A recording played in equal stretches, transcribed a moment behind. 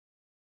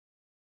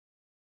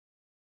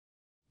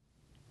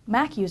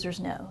Mac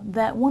users know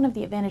that one of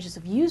the advantages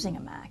of using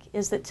a Mac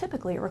is that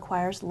typically it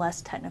requires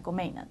less technical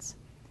maintenance.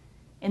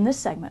 In this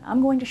segment,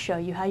 I'm going to show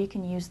you how you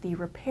can use the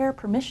Repair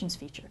Permissions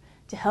feature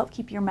to help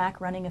keep your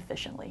Mac running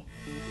efficiently.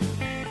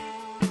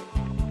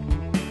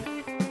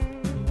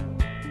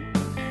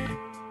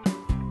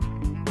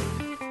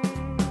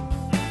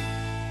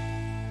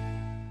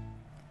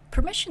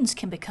 Permissions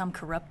can become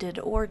corrupted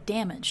or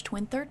damaged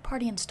when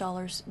third-party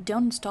installers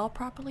don't install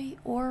properly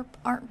or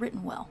aren't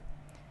written well.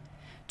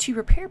 To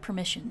repair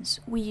permissions,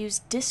 we use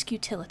Disk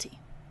Utility.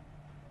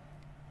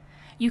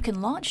 You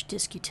can launch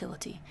Disk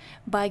Utility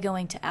by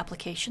going to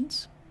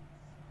Applications,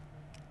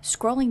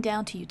 scrolling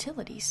down to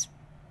Utilities,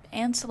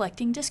 and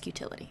selecting Disk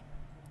Utility.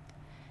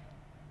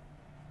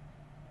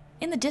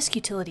 In the Disk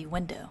Utility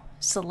window,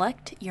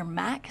 select your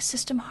Mac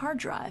system hard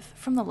drive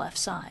from the left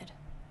side.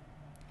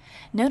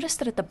 Notice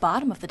that at the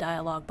bottom of the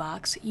dialog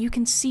box, you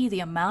can see the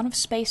amount of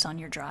space on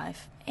your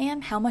drive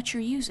and how much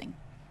you're using.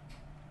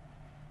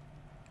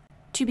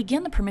 To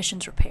begin the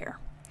permissions repair,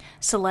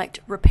 select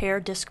Repair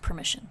Disk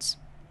Permissions.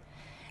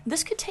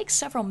 This could take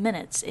several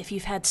minutes if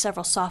you've had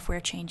several software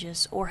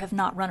changes or have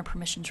not run a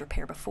permissions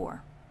repair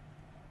before.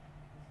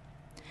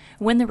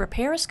 When the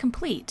repair is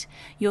complete,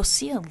 you'll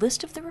see a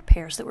list of the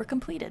repairs that were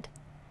completed.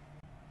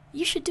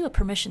 You should do a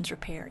permissions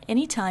repair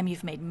anytime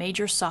you've made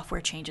major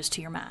software changes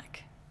to your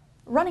Mac.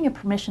 Running a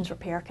permissions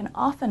repair can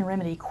often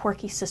remedy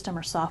quirky system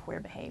or software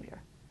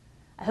behavior.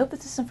 I hope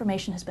that this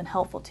information has been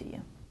helpful to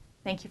you.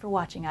 Thank you for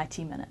watching IT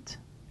Minute.